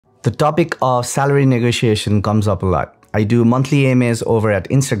The topic of salary negotiation comes up a lot. I do monthly AMAs over at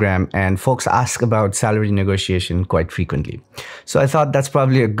Instagram and folks ask about salary negotiation quite frequently. So I thought that's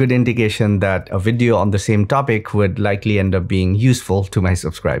probably a good indication that a video on the same topic would likely end up being useful to my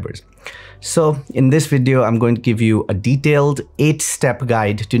subscribers. So in this video, I'm going to give you a detailed 8-step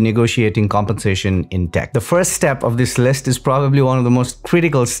guide to negotiating compensation in tech. The first step of this list is probably one of the most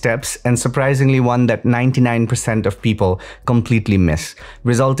critical steps and surprisingly one that 99% of people completely miss,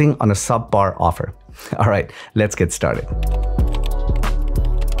 resulting on a subpar offer. All right, let's get started.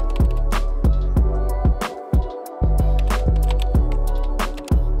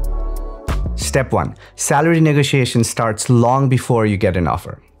 Step 1. Salary negotiation starts long before you get an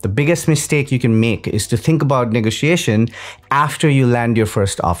offer. The biggest mistake you can make is to think about negotiation after you land your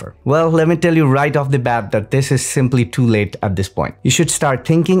first offer. Well, let me tell you right off the bat that this is simply too late at this point. You should start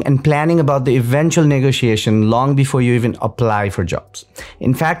thinking and planning about the eventual negotiation long before you even apply for jobs.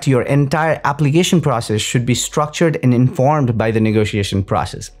 In fact, your entire application process should be structured and informed by the negotiation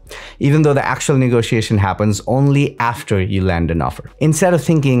process, even though the actual negotiation happens only after you land an offer. Instead of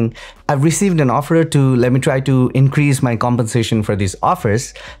thinking, I've received an offer let me try to increase my compensation for these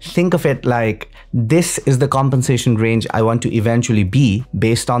offers, think of it like, this is the compensation range I want to eventually be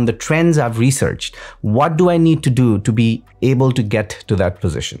based on the trends I've researched. What do I need to do to be able to get to that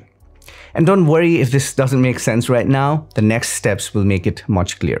position? And don't worry if this doesn't make sense right now, the next steps will make it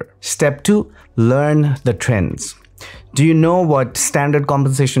much clearer. Step 2, learn the trends. Do you know what standard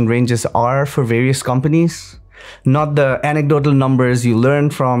compensation ranges are for various companies? Not the anecdotal numbers you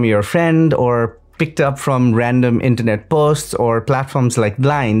learned from your friend or picked up from random internet posts or platforms like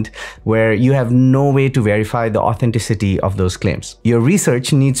Blind, where you have no way to verify the authenticity of those claims. Your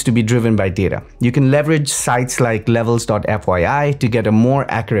research needs to be driven by data. You can leverage sites like levels.fyi to get a more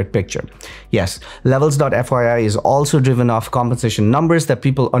accurate picture. Yes, levels.fyi is also driven off compensation numbers that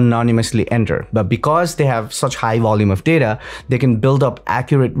people anonymously enter, but because they have such high volume of data, they can build up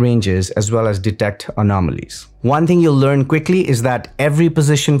accurate ranges as well as detect anomalies. One thing you'll learn quickly is that every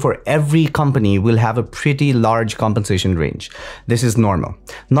position for every company will have a pretty large compensation range. This is normal.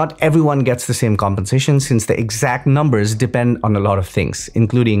 Not everyone gets the same compensation since the exact numbers depend on a lot of things,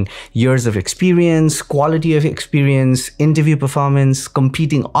 including years of experience, quality of experience, interview performance,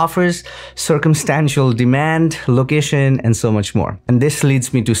 competing offers, circumstantial demand, location, and so much more. And this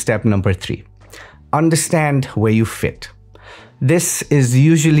leads me to step number 3. Understand where you fit. This is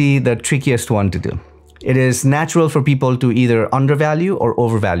usually the trickiest one to do. It is natural for people to either undervalue or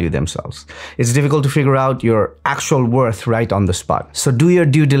overvalue themselves. It's difficult to figure out your actual worth right on the spot. So do your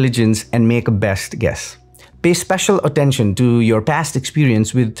due diligence and make a best guess. Pay special attention to your past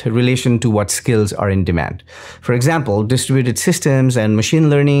experience with relation to what skills are in demand. For example, distributed systems and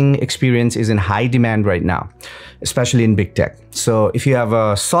machine learning experience is in high demand right now, especially in big tech. So if you have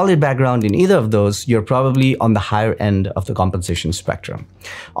a solid background in either of those, you're probably on the higher end of the compensation spectrum.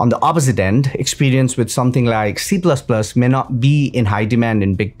 On the opposite end, experience with something like C++ may not be in high demand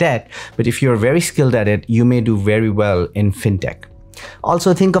in big tech, but if you're very skilled at it, you may do very well in fintech.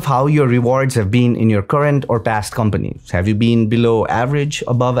 Also, think of how your rewards have been in your current or past companies. Have you been below average,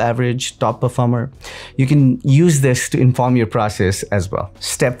 above average, top performer? You can use this to inform your process as well.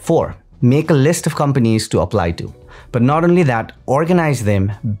 Step 4, make a list of companies to apply to. But not only that, organize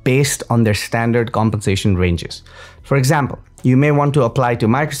them based on their standard compensation ranges. For example, you may want to apply to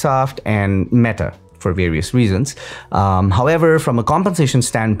Microsoft and Meta for various reasons. However, from a compensation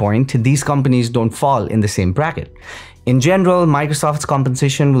standpoint, these companies don't fall in the same bracket. In general, Microsoft's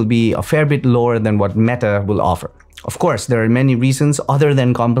compensation will be a fair bit lower than what Meta will offer. Of course, there are many reasons other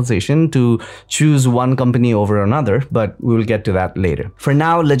than compensation to choose one company over another, but we will get to that later. For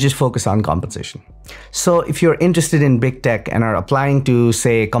now, let's just focus on compensation. So if you're interested in big tech and are applying to,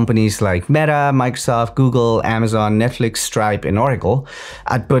 say, companies like Meta, Microsoft, Google, Amazon, Netflix, Stripe, and Oracle,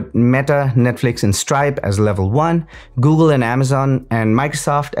 I'd put Meta, Netflix, and Stripe as level 1, Google and Amazon and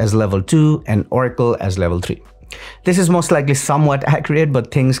Microsoft as level 2, and Oracle as level 3. This is most likely somewhat accurate,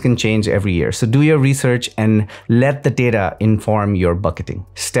 but things can change every year. So do your research and let the data inform your bucketing.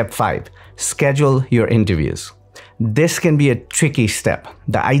 Step 5, schedule your interviews. This can be a tricky step.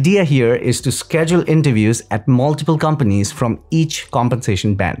 The idea here is to schedule interviews at multiple companies from each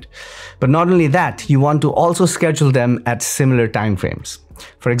compensation band. But not only that, you want to also schedule them at similar timeframes.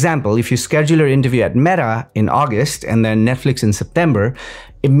 For example, if you schedule your interview at Meta in August and then Netflix in September,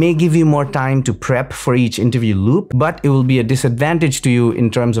 it may give you more time to prep for each interview loop, but it will be a disadvantage to you in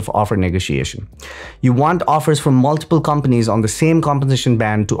terms of offer negotiation. You want offers from multiple companies on the same compensation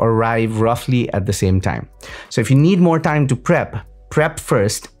band to arrive roughly at the same time. So if you need more time to prep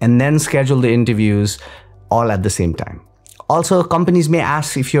first and then schedule the interviews all at the same time. Also, companies may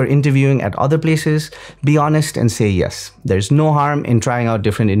ask if you're interviewing at other places. Be honest and say yes. There's no harm in trying out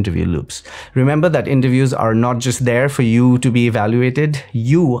different interview loops. Remember that interviews are not just there for you to be evaluated.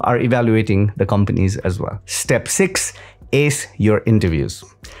 You are evaluating the companies as well. Step 6, ace your interviews.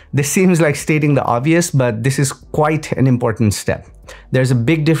 This seems like stating the obvious, but this is quite an important step. There's a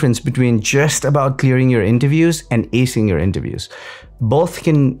big difference between just about clearing your interviews and acing your interviews. Both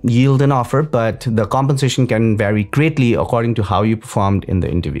can yield an offer, but the compensation can vary greatly according to how you performed in the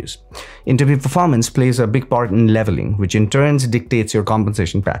interviews. Interview performance plays a big part in leveling, which in turn dictates your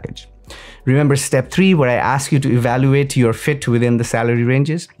compensation package. Remember step 3, where I ask you to evaluate your fit within the salary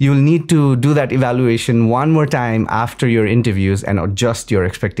ranges? You'll need to do that evaluation one more time after your interviews and adjust your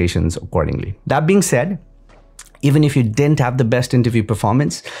expectations accordingly. That being said, even if you didn't have the best interview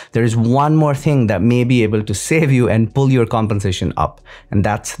performance, there is one more thing that may be able to save you and pull your compensation up, and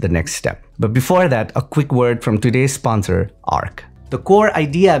that's the next step. But before that, a quick word from today's sponsor, ARC. The core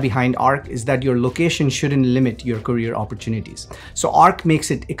idea behind ARC is that your location shouldn't limit your career opportunities. So ARC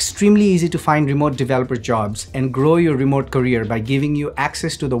makes it extremely easy to find remote developer jobs and grow your remote career by giving you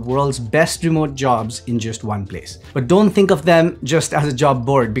access to the world's best remote jobs in just one place. But don't think of them just as a job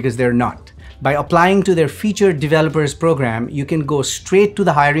board, because they're not. By applying to their Featured Developers program, you can go straight to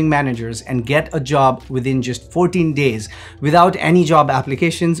the hiring managers and get a job within just 14 days without any job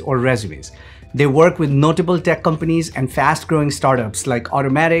applications or resumes. They work with notable tech companies and fast-growing startups like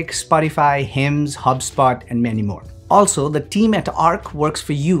Automatic, Spotify, Hims, HubSpot, and many more. Also, the team at ARC works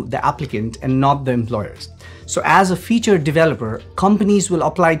for you, the applicant, and not the employers. So as a featured developer, companies will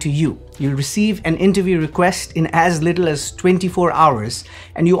apply to you. You'll receive an interview request in as little as 24 hours,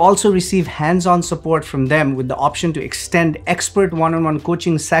 and you also receive hands-on support from them with the option to extend expert one-on-one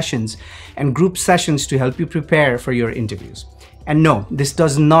coaching sessions and group sessions to help you prepare for your interviews. And no, this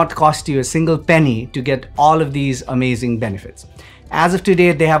does not cost you a single penny to get all of these amazing benefits. As of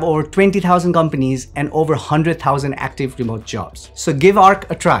today, they have over 20,000 companies and over 100,000 active remote jobs. So give ARC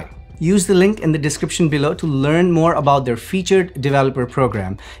a try. Use the link in the description below to learn more about their Featured Developer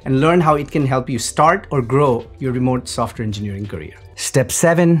program and learn how it can help you start or grow your remote software engineering career. Step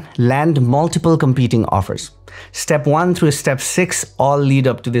 7, land multiple competing offers. Step 1 through step 6 all lead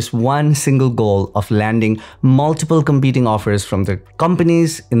up to this one single goal of landing multiple competing offers from the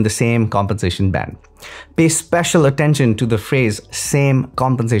companies in the same compensation band. Pay special attention to the phrase same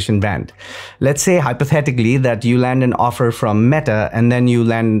compensation band. Let's say hypothetically that you land an offer from Meta and then you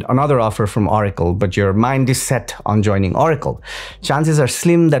land another offer from Oracle, but your mind is set on joining Oracle. Chances are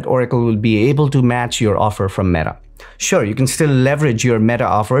slim that Oracle will be able to match your offer from Meta. Sure, you can still leverage your Meta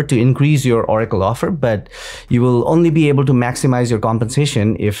offer to increase your Oracle offer, but you will only be able to maximize your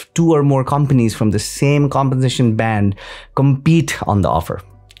compensation if 2 or more companies from the same compensation band compete on the offer.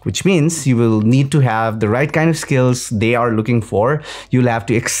 Which means you will need to have the right kind of skills they are looking for. You'll have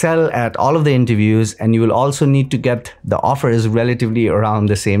to excel at all of the interviews, and you will also need to get the offers relatively around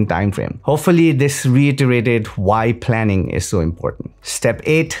the same time frame. Hopefully this reiterated why planning is so important. Step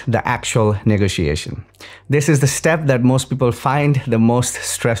 8, the actual negotiation. This is the step that most people find the most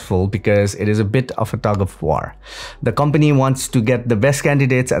stressful because it is a bit of a tug of war. The company wants to get the best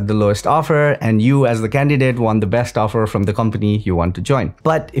candidates at the lowest offer, and you as the candidate want the best offer from the company you want to join.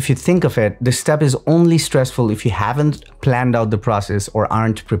 But if you think of it, this step is only stressful if you haven't planned out the process or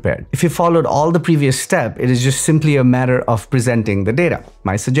aren't prepared. If you followed all the previous steps, it is just simply a matter of presenting the data.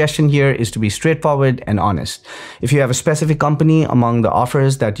 My suggestion here is to be straightforward and honest. If you have a specific company among the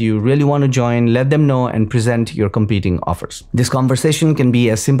offers that you really want to join, let them know and present your competing offers. This conversation can be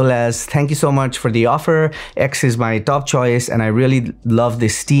as simple as, thank you so much for the offer, X is my top choice and I really love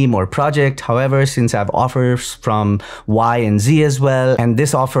this team or project. However, since I have offers from Y and Z as well, and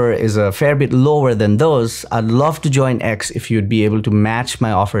this offer is a fair bit lower than those, I'd love to join X if you'd be able to match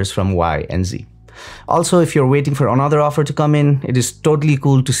my offers from Y and Z. Also, if you're waiting for another offer to come in, it is totally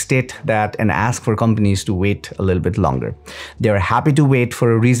cool to state that and ask for companies to wait a little bit longer. They are happy to wait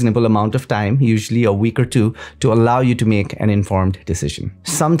for a reasonable amount of time, usually a week or 2, to allow you to make an informed decision.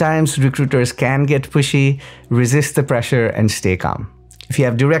 Sometimes recruiters can get pushy. Resist the pressure and stay calm. If you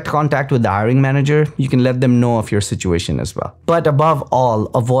have direct contact with the hiring manager, you can let them know of your situation as well. But above all,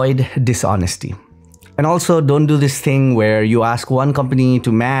 avoid dishonesty. And also, don't do this thing where you ask one company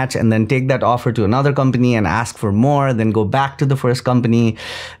to match and then take that offer to another company and ask for more, then go back to the first company.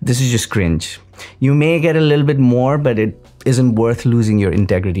 This is just cringe. You may get a little bit more, but it isn't worth losing your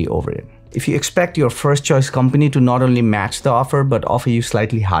integrity over it. If you expect your first choice company to not only match the offer, but offer you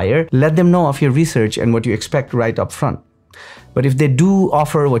slightly higher, let them know of your research and what you expect right up front. But if they do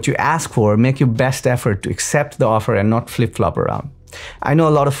offer what you ask for, make your best effort to accept the offer and not flip-flop around. I know a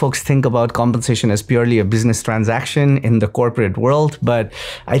lot of folks think about compensation as purely a business transaction in the corporate world, but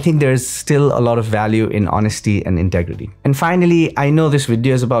I think there's still a lot of value in honesty and integrity. And finally, I know this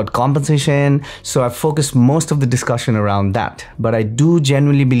video is about compensation, so I've focused most of the discussion around that. But I do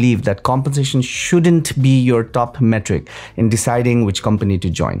genuinely believe that compensation shouldn't be your top metric in deciding which company to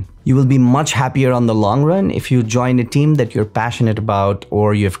join. You will be much happier on the long run if you join a team that you're passionate about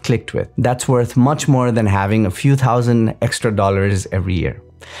or you have clicked with. That's worth much more than having a few thousand extra dollars every year.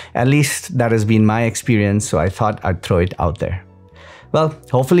 At least that has been my experience, so I thought I'd throw it out there. Well,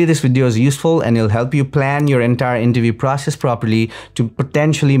 hopefully this video is useful and it'll help you plan your entire interview process properly to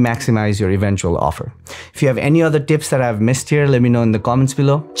potentially maximize your eventual offer. If you have any other tips that I've missed here, let me know in the comments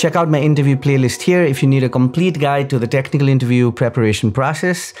below. Check out my interview playlist here if you need a complete guide to the technical interview preparation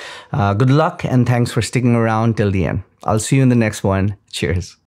process. Good luck and thanks for sticking around till the end. I'll see you in the next one. Cheers.